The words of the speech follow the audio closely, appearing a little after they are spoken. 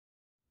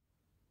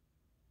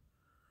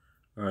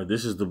All right,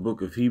 this is the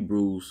book of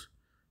Hebrews,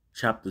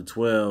 chapter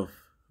 12,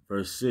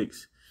 verse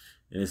 6.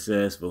 And it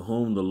says, "For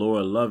whom the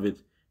Lord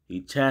loveth, he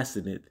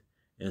chasteneth,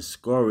 and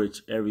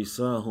scourge every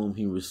son whom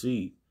he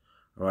received."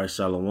 All right,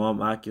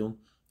 Shalom Akim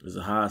is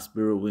a high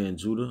spirit way in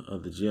Judah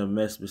of the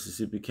GMS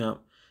Mississippi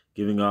camp,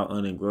 giving all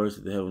honor and glory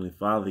to the Heavenly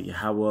Father,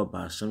 Yahweh,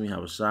 by Hashem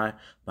Yahushai,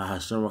 by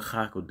Hashem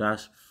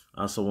Rachakodash.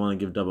 I also want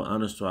to give double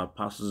honors to our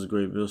apostles of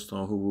Great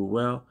Millstone who rule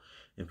well,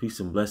 and peace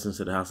and blessings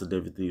to the house of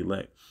David the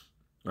elect.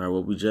 All right,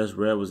 what we just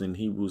read was in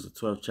Hebrews, the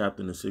 12th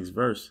chapter and the 6th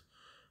verse.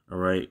 All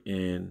right,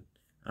 and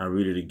I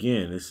read it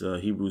again. It's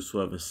Hebrews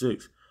 12 and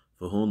 6.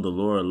 "For whom the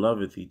Lord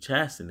loveth, he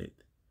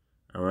chasteneth."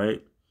 All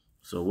right,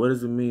 so what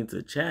does it mean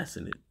to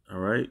chasten it? All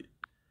right,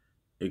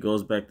 it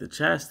goes back to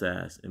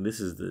chastise, and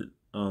this is the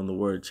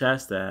word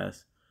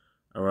chastise.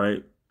 All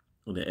right,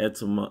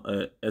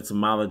 the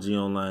etymology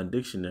online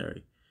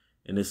dictionary,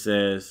 and it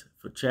says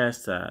for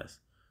chastise,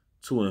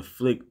 to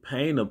inflict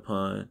pain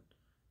upon,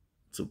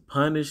 to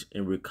punish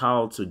and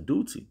recall to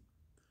duty.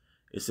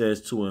 It says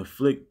to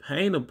inflict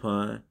pain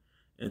upon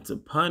and to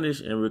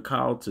punish and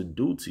recall to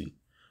duty.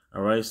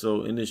 All right,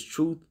 so in this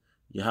truth,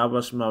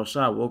 Yahweh Shema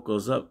Shah woke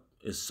us up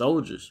as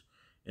soldiers.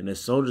 And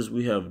as soldiers,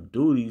 we have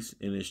duties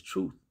in this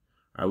truth.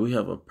 All right, we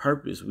have a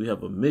purpose, we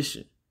have a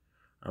mission.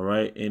 All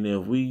right, and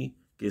if we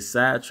get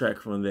sidetracked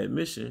from that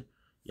mission,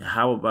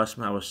 Yahweh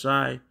Shema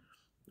Shah,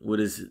 with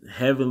his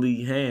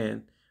heavenly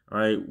hand, all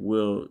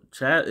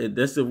right,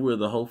 that's if we're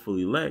the hopeful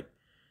elect.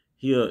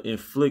 He'll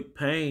inflict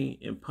pain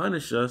and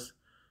punish us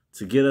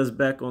to get us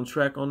back on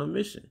track on the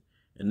mission.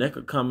 And that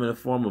could come in the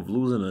form of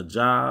losing a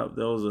job.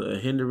 That was a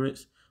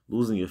hindrance.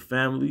 Losing your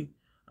family.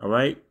 All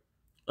right.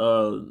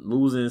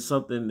 Losing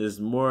something that's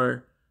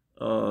more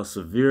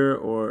severe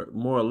or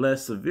more or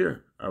less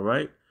severe. All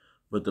right.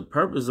 But the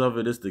purpose of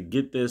it is to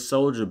get that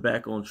soldier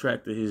back on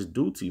track to his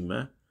duty,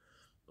 man.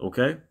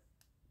 Okay.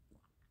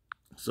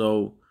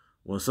 So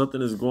when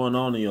something is going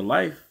on in your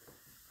life,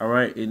 all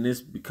right, and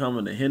it's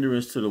becoming a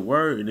hindrance to the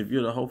word, and if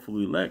you're the hopeful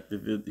elect,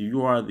 if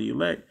you are the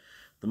elect,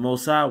 the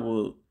Most High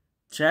will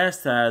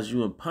chastise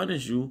you and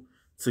punish you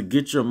to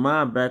get your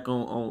mind back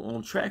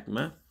on track,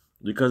 man.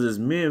 Because as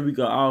men, we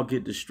can all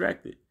get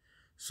distracted.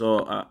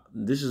 So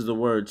this is the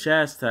word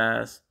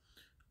chastise,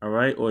 all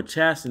right, or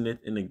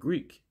chasteneth in the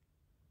Greek.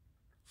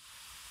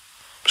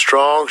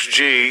 Strong's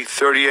G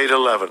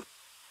 3811.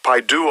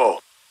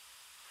 Paiduo.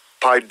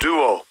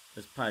 Paiduo.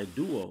 It's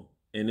paiduo,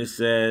 and it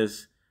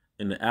says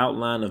in the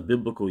outline of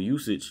biblical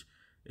usage,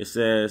 it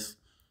says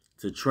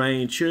to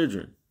train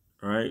children,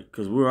 right?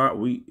 Because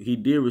he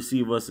did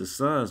receive us as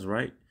sons,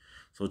 right?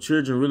 So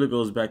children really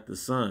goes back to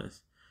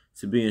sons,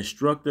 to be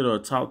instructed or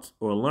taught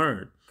or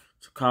learn,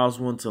 to cause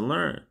one to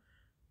learn,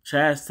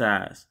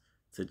 chastise,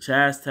 to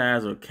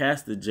chastise or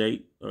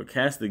castigate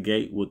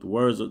with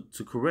words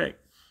to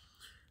correct.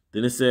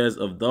 Then it says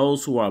of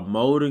those who are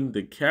molding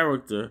the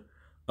character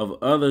of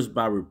others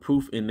by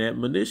reproof and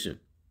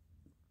admonition.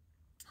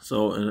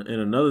 So in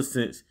another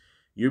sense,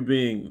 you're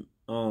being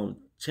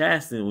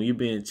chastened. When you're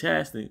being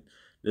chastened,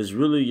 there's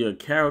really your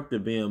character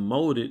being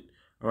molded,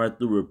 all right,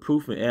 through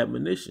reproof and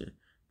admonition.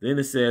 Then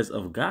it says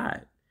of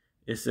God.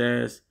 It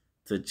says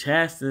to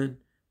chasten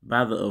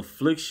by the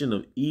affliction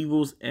of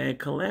evils and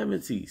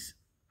calamities.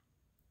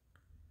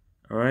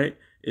 All right.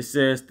 It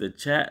says to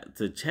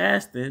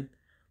chasten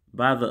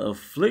by the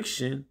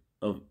affliction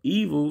of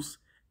evils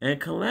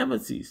and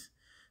calamities.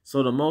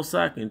 So the Most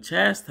High can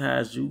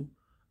chastise you,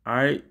 all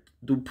right,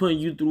 through putting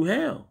you through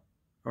hell,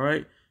 all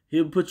right?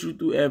 He'll put you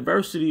through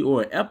adversity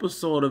or an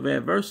episode of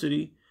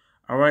adversity,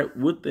 all right,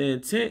 with the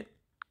intent,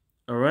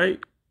 all right,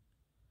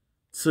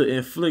 to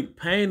inflict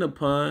pain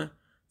upon,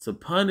 to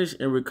punish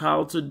and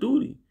recall to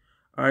duty.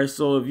 All right,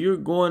 so if you're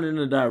going in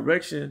a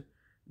direction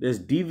that's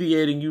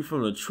deviating you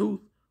from the truth,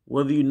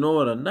 whether you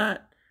know it or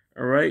not,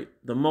 all right,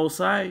 the Most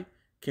High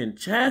can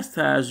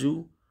chastise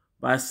you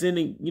by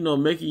sending,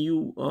 making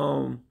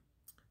you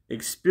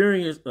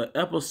experience an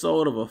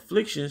episode of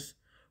afflictions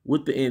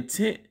with the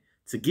intent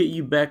to get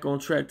you back on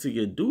track to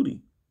your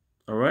duty.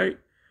 All right.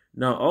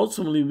 Now,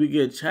 ultimately, we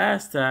get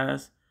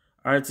chastised,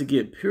 all right, to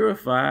get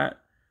purified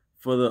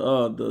for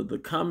the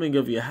coming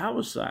of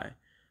Yahweh,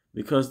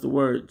 because the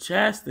word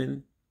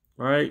chasten,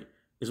 all right,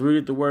 is where you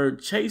get the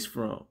word chase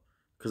from.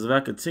 Because if I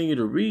continue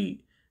to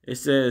read, it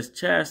says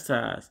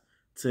chastise,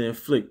 to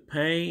inflict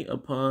pain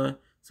upon,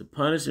 to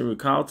punish and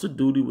recall to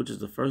duty, which is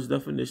the first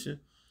definition,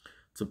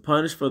 to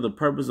punish for the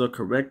purpose of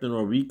correcting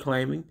or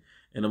reclaiming.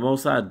 And the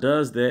Most High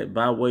does that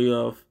by way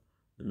of,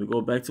 let me go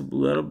back to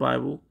Blue Letter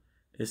Bible.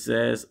 It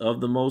says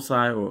of the Most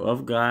High or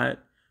of God,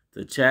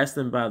 to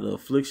chasten by the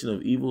affliction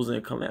of evils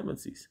and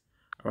calamities.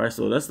 All right,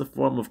 so that's the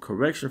form of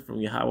correction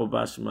from Yahweh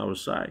B'Shem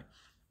Yahushai.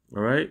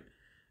 All right,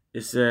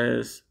 it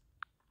says,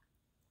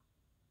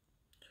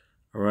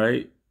 all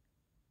right,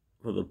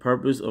 for the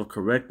purpose of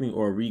correcting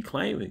or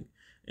reclaiming.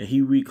 And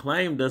he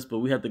reclaimed us, but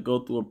we have to go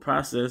through a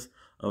process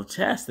of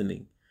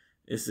chastening.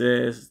 It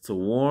says to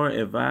warn,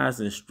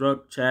 advise,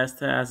 instruct,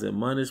 chastise,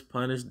 admonish,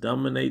 punish,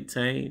 dominate,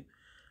 tame.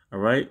 All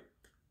right.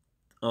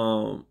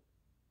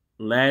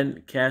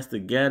 Latin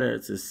castigata,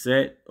 to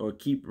set or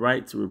keep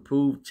right, to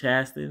reprove,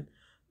 chasten,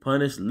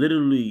 punish,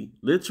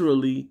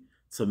 literally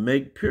to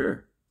make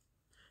pure.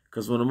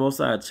 Because when the Most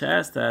High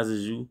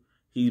chastises you,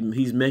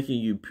 he's making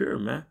you pure,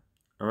 man.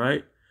 All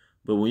right?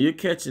 But when you're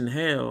catching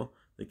hell,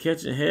 the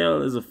catching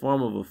hell is a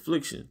form of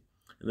affliction.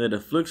 And that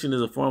affliction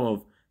is a form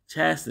of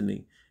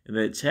chastening. And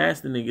that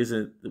chastening is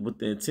with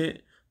the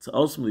intent to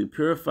ultimately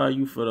purify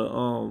you for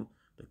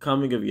the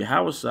coming of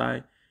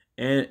Yahushai.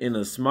 And in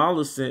a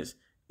smaller sense,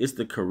 it's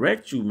to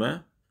correct you,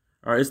 man.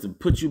 Or it's to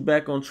put you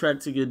back on track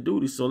to your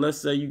duty. So let's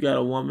say you got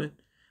a woman,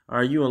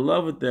 or you in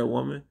love with that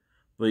woman,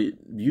 but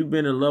you've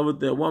been in love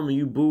with that woman,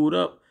 you booed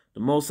up. The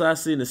Most High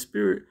see in the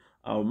spirit,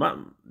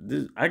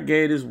 I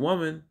gave this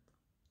woman,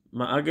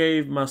 I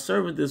gave my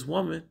servant this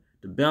woman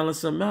to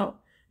balance him out.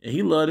 And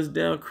he loved this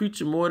damn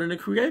creature more than the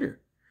creator.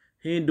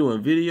 He ain't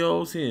doing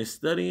videos, he ain't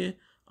studying.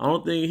 The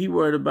only thing he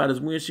worried about is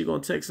when she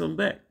gonna text him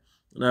back.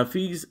 Now if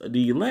he's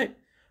the elect,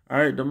 all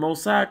right, the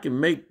Most High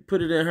can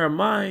put it in her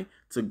mind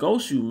to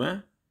ghost you,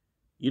 man.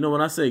 You know,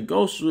 when I say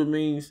ghost you, it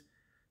means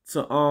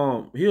to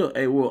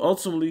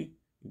ultimately,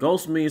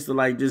 ghost means to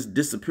like just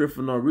disappear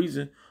for no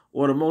reason.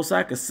 Or the Most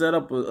High can set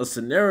up a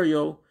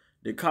scenario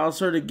that causes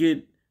her to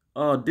get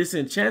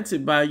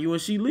disenchanted by you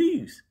and she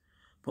leaves.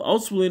 But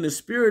ultimately in the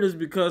spirit is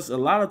because a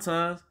lot of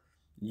times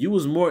you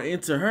was more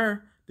into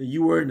her than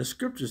you were in the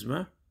scriptures,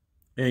 man.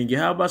 And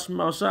Yahweh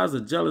Shema Shai is a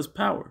jealous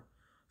power.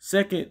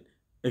 Second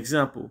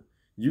example,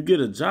 you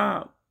get a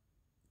job,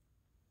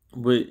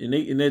 but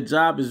and that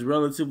job is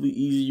relatively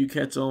easy. You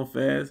catch on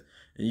fast,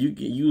 and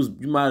you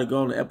might have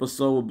gone an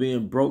episode of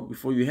being broke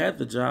before you had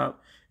the job,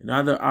 and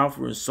now they're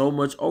offering so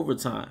much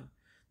overtime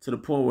to the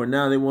point where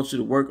now they want you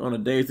to work on the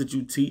days that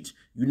you teach.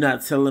 You're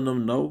not telling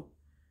them no.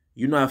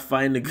 You're not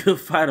fighting the good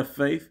fight of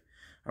faith.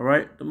 All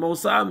right, the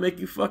Most High make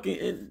you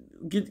fucking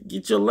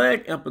get your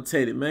leg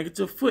amputated, man. Get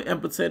your foot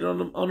amputated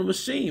on the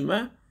machine,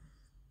 man.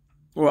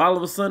 Or all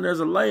of a sudden there's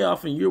a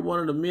layoff and you're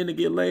one of the men to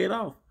get laid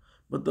off.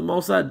 But the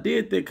Most High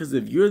did that because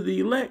if you're the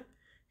elect,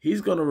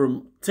 he's going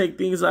to take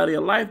things out of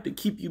your life to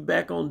keep you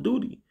back on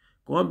duty.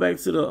 Going back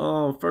to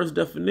the first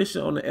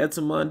definition on the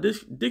Etymon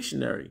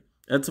dictionary.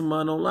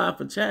 Etymon online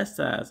for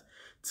chastise,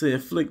 to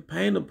inflict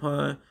pain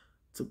upon,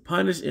 to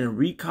punish and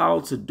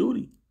recall to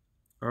duty.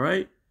 All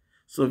right?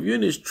 So if you're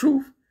in this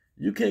truth,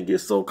 you can't get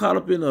so caught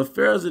up in the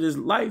affairs of this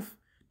life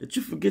that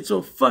you forget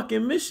your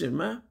fucking mission,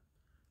 man.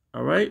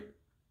 All right?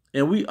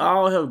 And we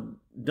all have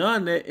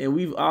done that, and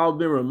we've all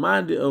been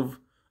reminded of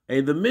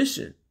the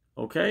mission,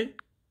 okay?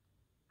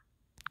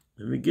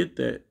 Let me get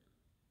that,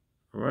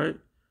 all right?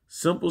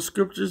 Simple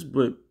scriptures,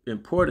 but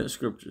important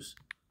scriptures,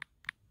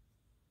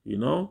 you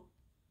know?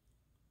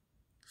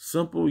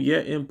 Simple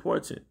yet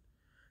important.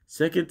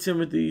 2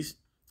 Timothy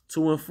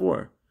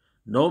 2:4.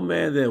 No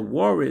man that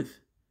warreth,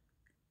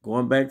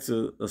 going back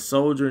to a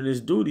soldier and his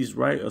duties,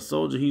 right? A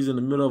soldier, he's in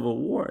the middle of a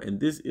war, and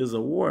this is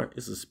a war.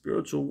 It's a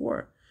spiritual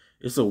war.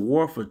 It's a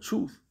war for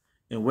truth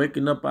and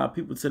waking up our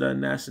people to their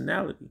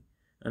nationality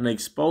and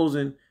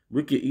exposing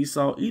wicked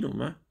Esau Edom,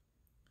 man.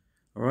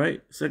 All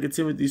right? 2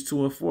 Timothy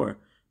 2:4.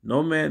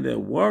 No man that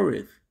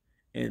warreth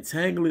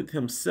entangleth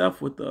himself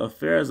with the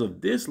affairs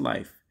of this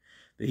life,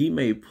 that he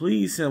may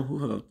please him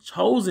who hath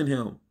chosen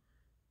him.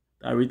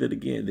 I read that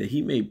again. That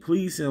he may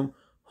please him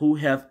who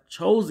hath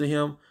chosen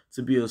him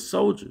to be a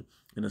soldier.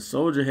 And a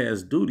soldier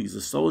has duties.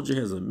 A soldier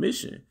has a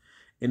mission.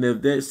 And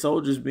if that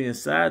soldier's being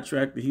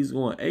sidetracked, that he's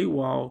going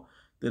AWOL,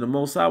 then the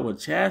Most High will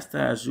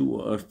chastise you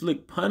or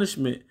inflict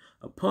punishment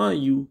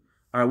upon you,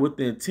 or with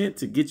the intent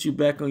to get you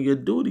back on your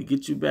duty,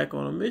 get you back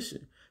on a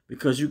mission.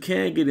 Because you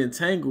can't get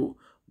entangled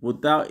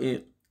without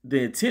the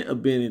intent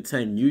of being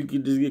entangled. You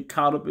can just get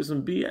caught up in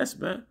some BS,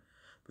 man.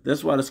 But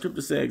that's why the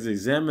scripture says,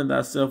 examine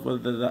thyself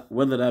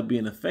whether thou be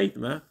in the faith,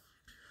 man.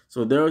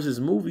 So there was this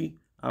movie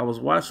I was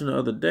watching the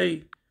other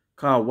day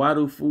called Why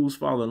Do Fools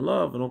Fall in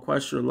Love? And I'm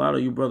quite sure a lot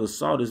of you brothers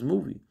saw this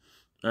movie.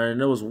 And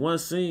there was one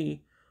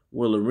scene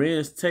where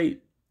Lorenz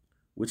Tate,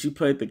 which he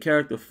played the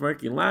character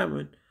Frankie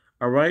Lyman,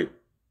 all right?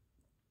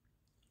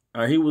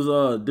 He was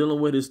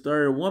dealing with his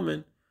third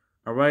woman,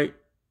 all right?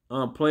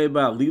 Played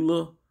by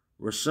Leela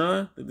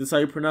Rashan. I think that's how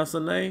you pronounce her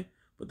name.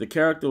 But the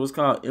character was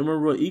called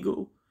Emerald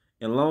Eagle.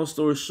 And long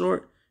story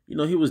short, you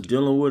know, he was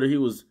dealing with her. He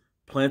was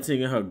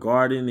planting in her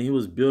garden, and he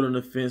was building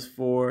a fence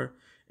for her.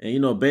 And, you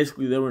know,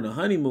 basically they were in the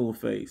honeymoon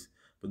phase.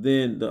 But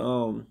then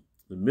the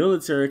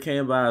military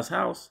came by his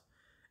house,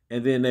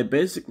 and then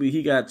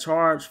he got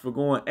charged for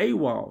going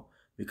AWOL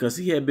because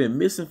he had been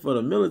missing from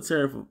the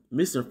military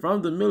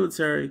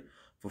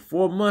for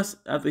 4 months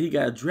after he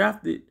got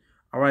drafted.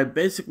 All right,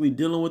 basically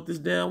dealing with this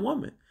damn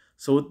woman.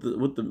 So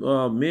with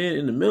the men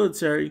in the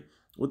military,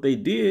 what they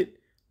did,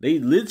 they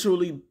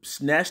literally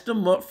snatched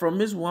him up from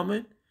his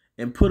woman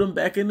and put him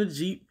back in the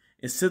Jeep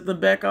and sent them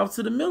back off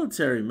to the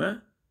military,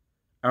 man.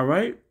 All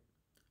right?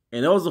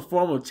 And that was a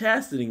form of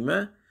chastening,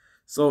 man.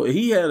 So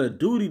he had a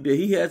duty that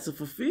he had to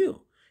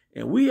fulfill.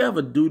 And we have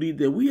a duty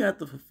that we have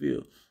to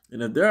fulfill.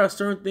 And if there are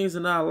certain things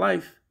in our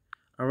life,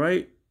 all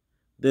right,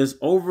 that's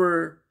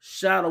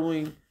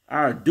overshadowing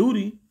our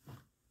duty,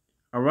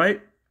 all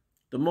right,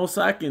 the Most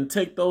High can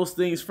take those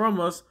things from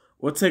us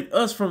or take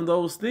us from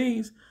those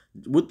things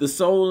with the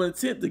sole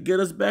intent to get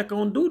us back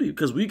on duty,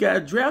 because we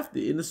got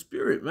drafted in the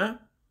spirit, man.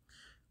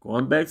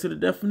 Going back to the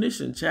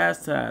definition,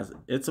 chastise,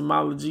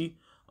 etymology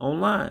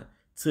online,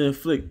 to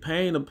inflict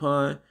pain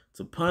upon,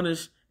 to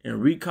punish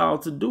and recall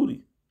to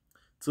duty.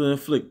 To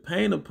inflict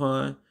pain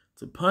upon,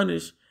 to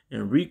punish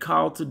and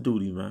recall to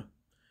duty, man.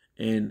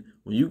 And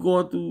when you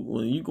going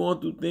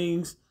through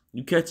things,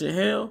 you catching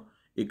hell,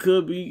 it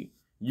could be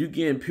you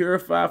getting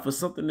purified for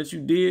something that you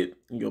did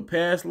in your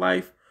past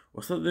life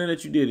or something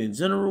that you did in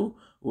general,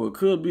 or it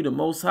could be the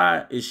Most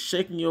High is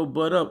shaking your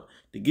butt up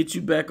to get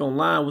you back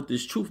online with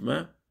this truth,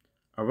 man.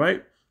 All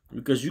right?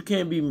 Because you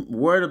can't be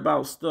worried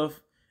about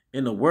stuff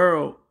in the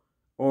world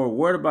or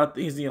worried about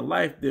things in your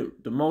life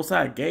that the Most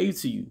High gave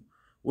to you.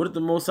 What did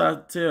the Most High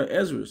tell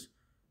Ezra?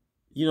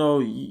 You know,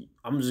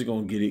 I'm just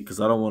going to get it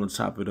because I don't want to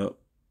chop it up.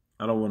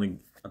 I don't want to,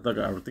 I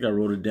think I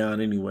wrote it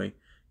down anyway.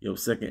 Yo,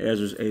 2nd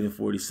Ezra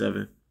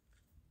 8:47.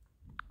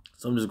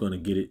 So I'm just going to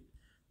get it,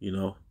 you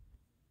know.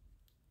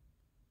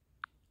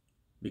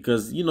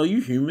 Because, you know,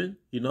 you're human,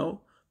 you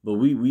know. But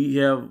we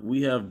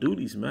have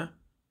duties, man.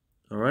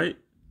 All right?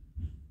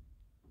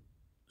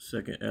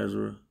 2nd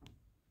Ezra.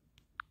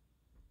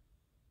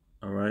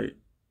 All right.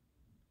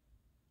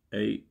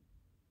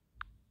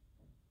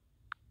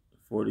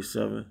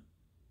 8:47.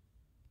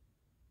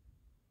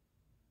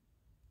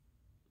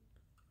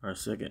 All right,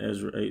 2nd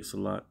Ezra 8,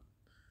 Salat.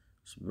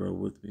 Just bear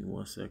with me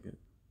 1 second.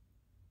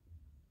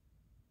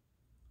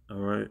 All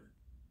right.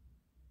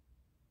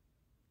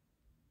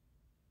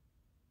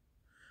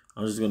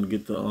 I'm just gonna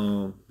get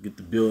the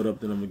build up,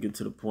 then I'm gonna get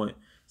to the point.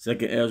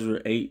 2nd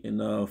Ezra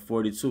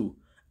 8:42.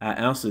 I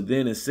answered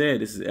then and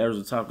said, this is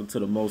Ezra talking to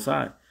the Most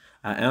High.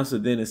 I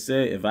answered then and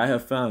said, if I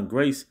have found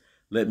grace,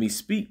 let me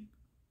speak.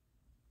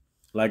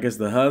 Like as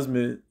the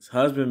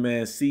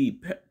husbandman's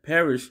seed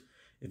perish,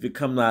 if it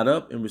come not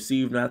up and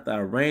receive not thy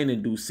rain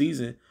in due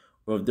season,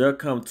 or if there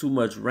come too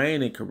much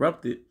rain and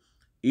corrupt it,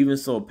 even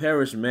so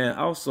perish man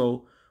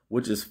also,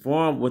 which is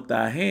formed with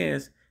thy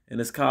hands,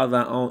 and is called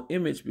thy own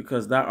image,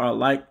 because thou art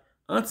like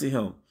unto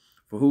him,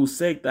 for whose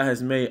sake thou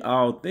hast made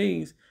all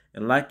things,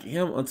 and like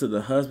him unto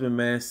the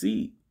husbandman's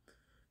seed.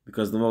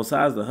 Because the Most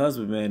High is the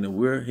husbandman, and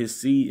we're his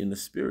seed in the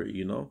spirit,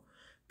 you know.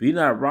 Be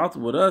not wroth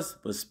with us,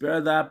 but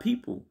spare thy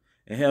people,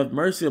 and have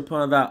mercy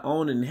upon thy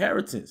own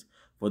inheritance,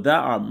 for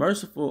thou art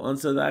merciful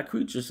unto thy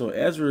creatures. So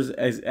Ezra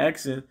is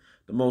asking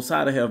the Most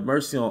High to have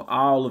mercy on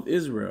all of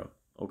Israel.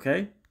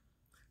 Okay?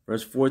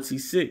 Verse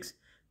 46.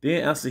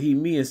 Then answered he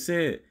me and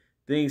said,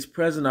 things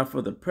present are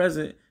for the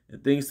present,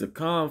 and things to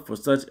come for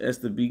such as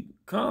to be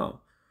come.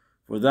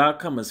 For thou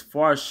comest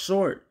far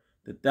short,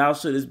 that thou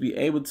shouldest be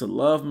able to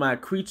love my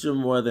creature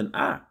more than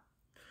I.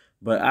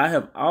 But I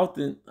have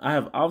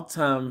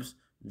oftentimes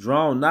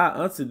drawn nigh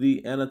unto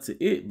thee and unto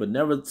it, but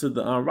never to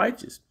the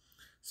unrighteous.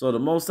 So the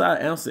Most High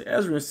answered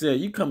Ezra and said,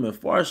 you coming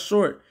far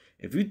short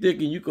if you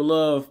thinking you could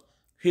love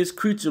his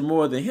creature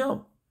more than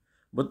him.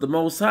 But the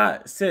Most High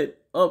set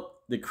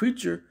up the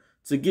creature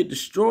to get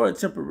destroyed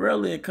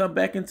temporarily and come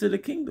back into the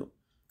kingdom.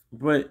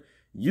 But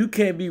you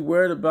can't be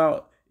worried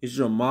about, is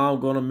your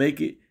mom going to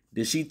make it?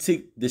 Did she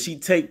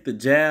take the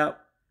jab?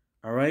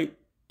 All right.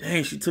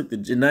 Dang, she took the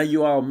jab. Now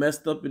you all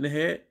messed up in the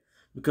head.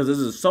 Because as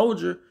a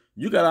soldier,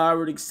 you got to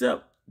already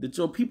accept that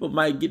your people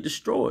might get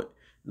destroyed.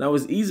 Now,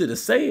 it's easy to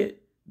say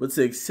it, but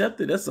to accept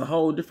it, that's a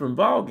whole different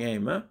ball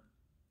game, man.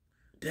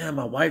 Damn,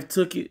 my wife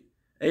took it.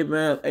 Hey,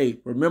 man, hey,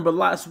 remember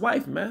Lot's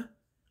wife, man.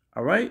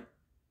 All right?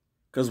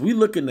 Because we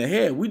looking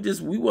ahead. We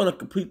want to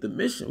complete the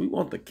mission. We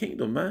want the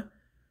kingdom, man.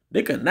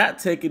 They could not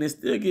take it and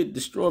still get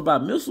destroyed by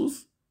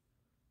missiles.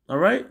 All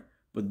right?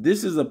 But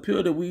this is a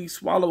pill that we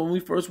swallowed when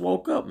we first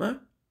woke up, man.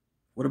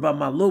 What about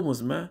my little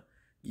ones, man?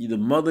 The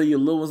mother of your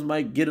little ones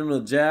might get on a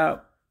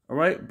job. All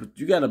right? But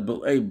you got to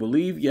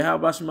believe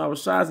Yahweh Shema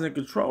Shai is in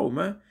control,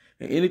 man.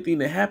 And anything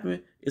that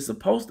happened is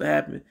supposed to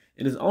happen.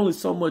 And there's only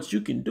so much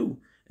you can do.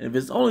 And if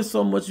it's only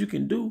so much you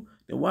can do,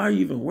 then why are you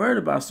even worried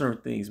about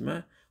certain things,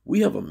 man? We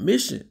have a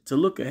mission to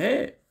look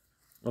ahead.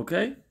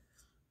 Okay?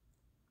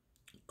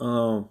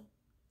 I'm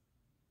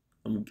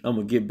going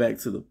to get back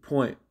to the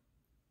point.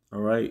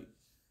 All right?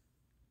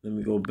 Let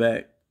me go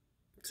back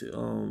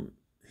to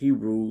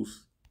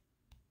Hebrews.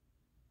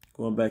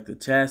 Going back to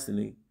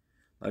chastening.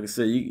 Like I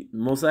said,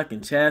 most I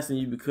can chasten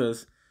you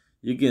because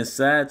you're getting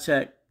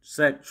sidetracked,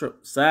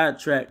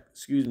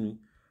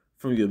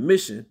 from your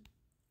mission.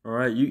 All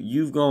right,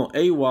 you've gone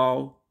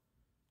AWOL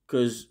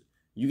because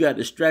you got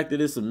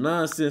distracted in some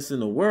nonsense in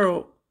the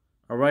world.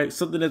 All right,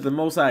 something that the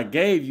Most High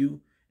gave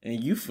you,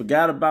 and you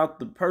forgot about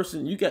the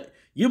person.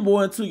 You're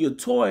more into your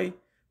toy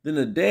than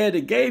the dad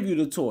that gave you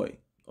the toy.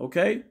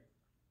 Okay,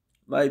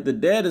 like the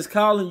dad is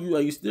calling you,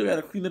 you still got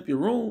to clean up your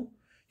room.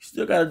 You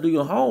still got to do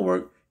your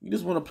homework. You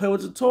just want to play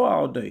with your toy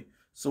all day.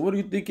 So what do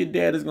you think your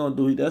dad is going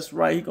to do? That's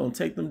right. He's going to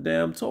take them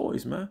damn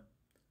toys, man.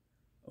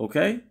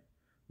 Okay?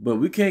 But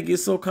we can't get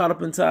so caught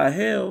up into our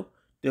hell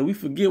that we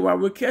forget why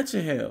we're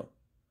catching hell.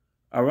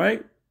 All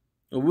right?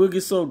 And we'll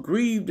get so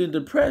grieved and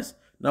depressed.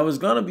 Now, it's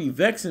going to be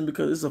vexing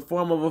because it's a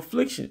form of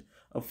affliction.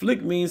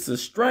 Afflict means to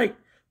strike,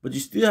 but you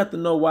still have to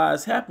know why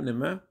it's happening,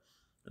 man.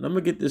 And I'm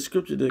gonna get this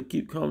scripture to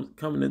keep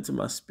coming into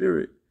my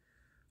spirit.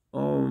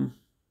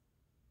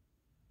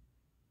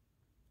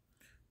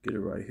 Get it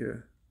right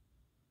here.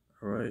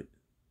 All right.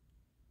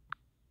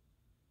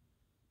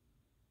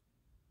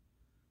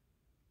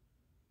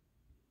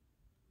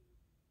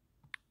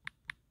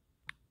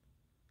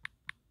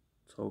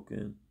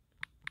 Token.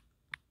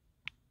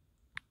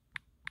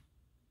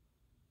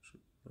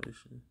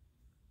 Tribulation.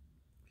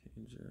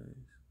 King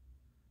James.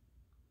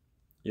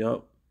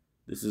 Yep.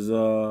 This is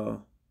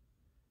 2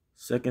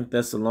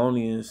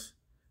 Thessalonians.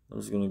 I'm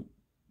just gonna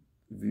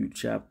view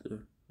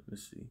chapter. Let me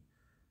see.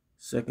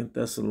 2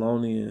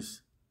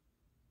 Thessalonians.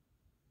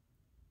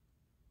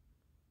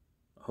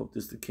 I hope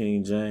this is the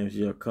King James.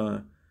 Yeah,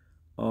 Khan.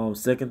 2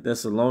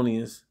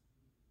 Thessalonians.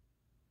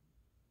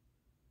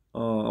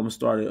 I'm gonna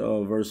start at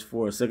verse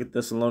 4. 2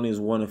 Thessalonians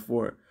 1 and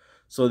 4.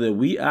 So that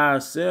we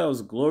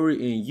ourselves glory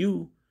in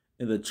you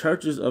in the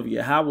churches of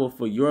Yahweh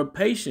for your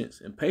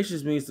patience. And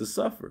patience means to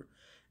suffer.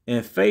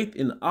 And faith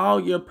in all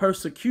your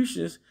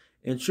persecutions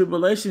and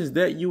tribulations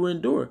that you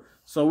endure.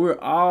 So we're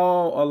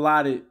all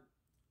allotted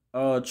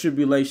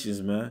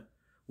tribulations, man.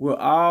 We're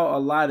all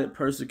allotted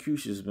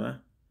persecutions,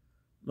 man.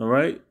 All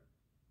right?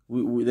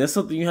 That's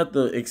something you have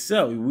to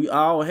accept. We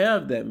all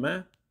have that,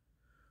 man.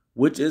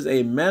 Which is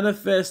a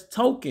manifest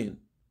token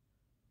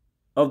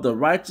of the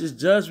righteous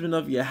judgment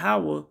of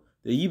Yahweh,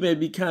 that ye may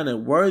be counted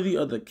worthy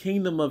of the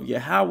kingdom of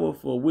Yahweh,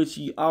 for which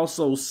ye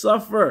also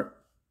suffer.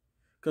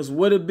 Because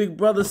what did Big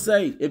Brother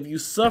say? If you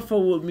suffer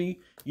with me,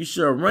 you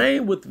shall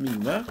reign with me,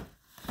 man.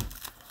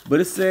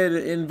 But it said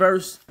in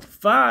verse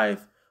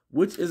 5,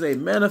 which is a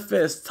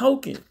manifest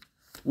token,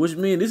 which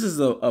means this is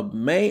a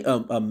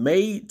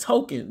made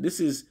token.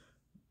 This is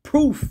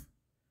proof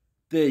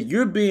that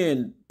you're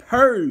being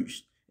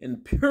purged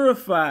and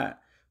purified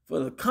for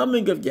the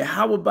coming of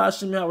Yahweh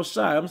B'Shem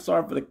Yahushai. I'm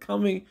sorry, for the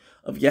coming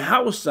of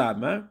Yahushai,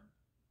 man.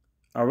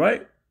 All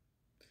right?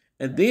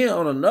 And then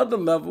on another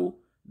level,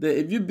 that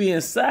if you're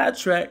being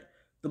sidetracked,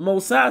 the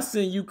Most High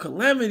send you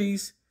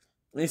calamities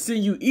and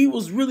send you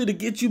evils really to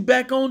get you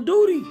back on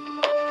duty.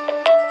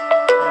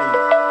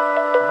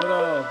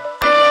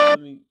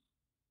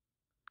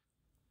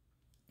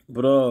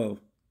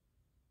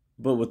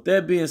 But with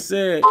that being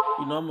said,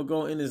 I'm gonna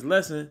go in this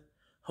lesson.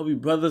 Hope you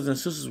brothers and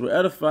sisters were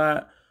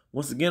edified.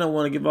 Once again, I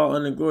want to give all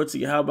honor and glory to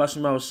Yahweh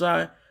B'Shem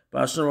Yahushai, by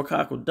Hashem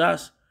Rakak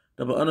Dash,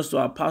 double honors to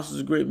our apostles,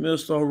 a great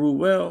millstone who rule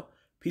well.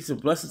 Peace and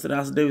blessings to the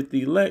house of David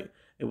the elect.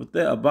 And with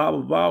that,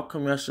 Abba,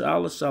 come Yasha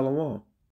Allah, Shalom.